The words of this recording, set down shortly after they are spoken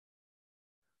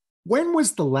When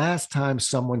was the last time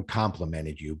someone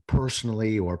complimented you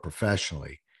personally or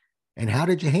professionally? And how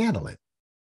did you handle it?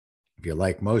 If you're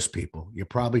like most people, you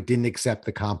probably didn't accept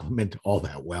the compliment all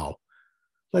that well.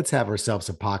 Let's have ourselves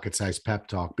a pocket sized pep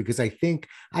talk because I think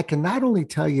I can not only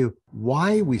tell you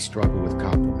why we struggle with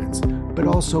compliments, but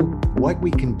also what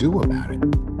we can do about it.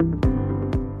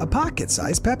 A Pocket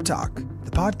Sized Pep Talk,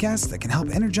 the podcast that can help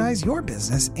energize your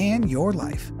business and your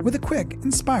life with a quick,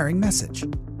 inspiring message.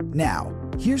 Now,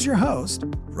 here's your host,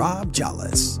 Rob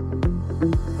Jollis.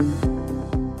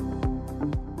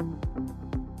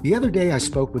 The other day, I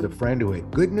spoke with a friend who had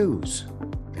good news.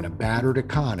 In a battered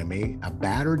economy, a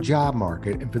battered job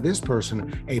market, and for this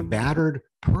person, a battered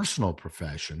personal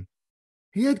profession,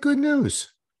 he had good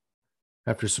news.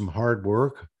 After some hard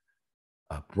work,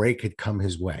 a break had come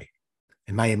his way.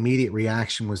 And my immediate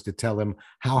reaction was to tell him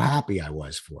how happy I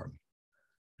was for him.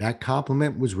 That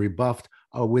compliment was rebuffed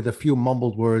with a few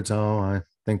mumbled words. Oh, I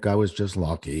think I was just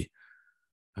lucky.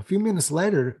 A few minutes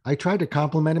later, I tried to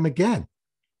compliment him again.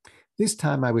 This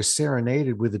time I was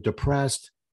serenaded with a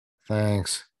depressed,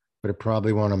 thanks, but it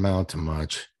probably won't amount to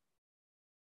much.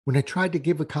 When I tried to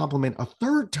give a compliment a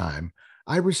third time,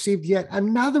 I received yet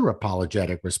another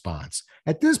apologetic response.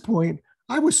 At this point,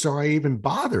 I was sorry I even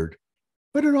bothered.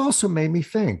 But it also made me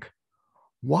think,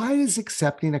 why is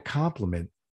accepting a compliment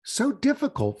so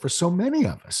difficult for so many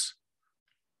of us?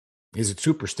 Is it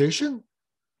superstition?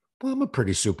 Well, I'm a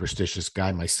pretty superstitious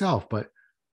guy myself, but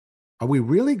are we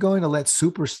really going to let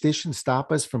superstition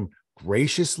stop us from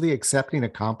graciously accepting a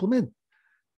compliment?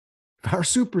 If our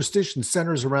superstition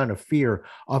centers around a fear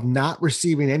of not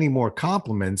receiving any more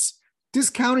compliments,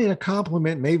 discounting a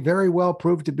compliment may very well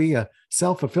prove to be a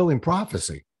self-fulfilling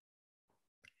prophecy.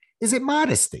 Is it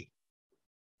modesty?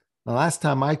 The last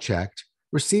time I checked,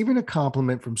 receiving a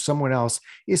compliment from someone else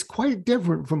is quite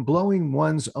different from blowing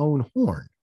one's own horn.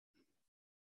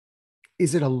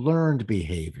 Is it a learned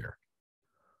behavior?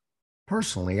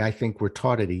 Personally, I think we're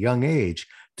taught at a young age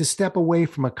to step away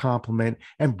from a compliment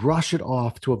and brush it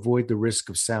off to avoid the risk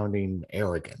of sounding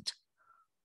arrogant.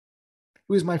 It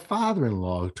was my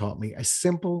father-in-law who taught me a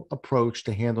simple approach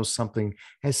to handle something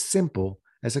as simple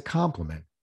as a compliment.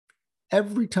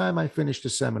 Every time I finished a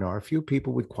seminar, a few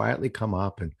people would quietly come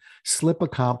up and slip a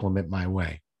compliment my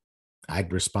way.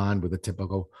 I'd respond with a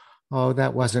typical, oh,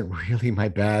 that wasn't really my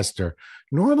best, or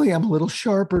normally I'm a little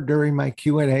sharper during my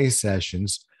Q&A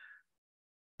sessions.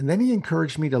 And then he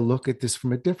encouraged me to look at this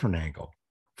from a different angle,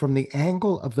 from the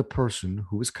angle of the person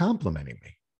who was complimenting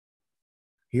me.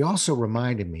 He also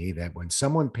reminded me that when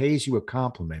someone pays you a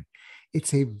compliment,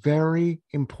 it's a very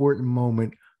important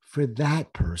moment for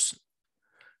that person.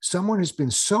 Someone has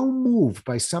been so moved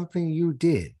by something you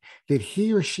did that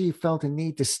he or she felt a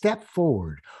need to step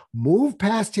forward, move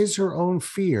past his or her own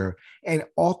fear, and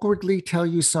awkwardly tell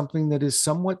you something that is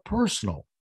somewhat personal.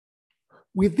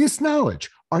 With this knowledge,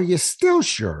 are you still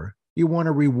sure you want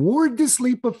to reward this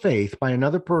leap of faith by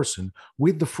another person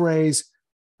with the phrase,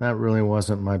 that really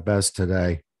wasn't my best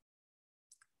today?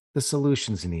 The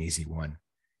solution's an easy one.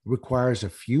 It requires a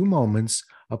few moments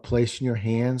of placing your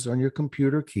hands on your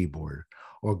computer keyboard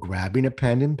or grabbing a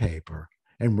pen and paper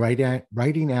and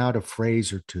writing out a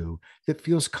phrase or two that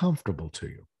feels comfortable to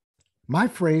you. My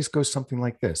phrase goes something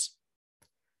like this.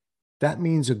 That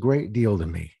means a great deal to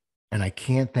me, and I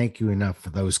can't thank you enough for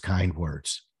those kind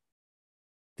words.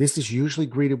 This is usually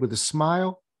greeted with a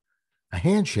smile, a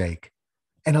handshake,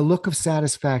 and a look of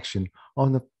satisfaction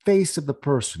on the face of the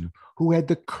person who had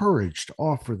the courage to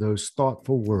offer those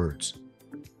thoughtful words.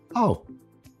 Oh,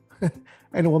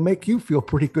 and it will make you feel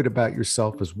pretty good about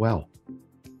yourself as well.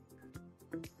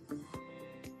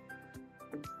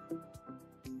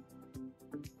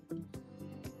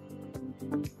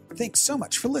 Thanks so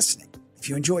much for listening. If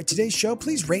you enjoyed today's show,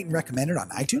 please rate and recommend it on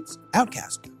iTunes,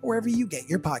 Outcast, or wherever you get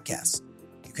your podcasts.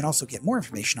 You can also get more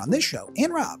information on this show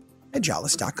and Rob at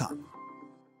jollis.com.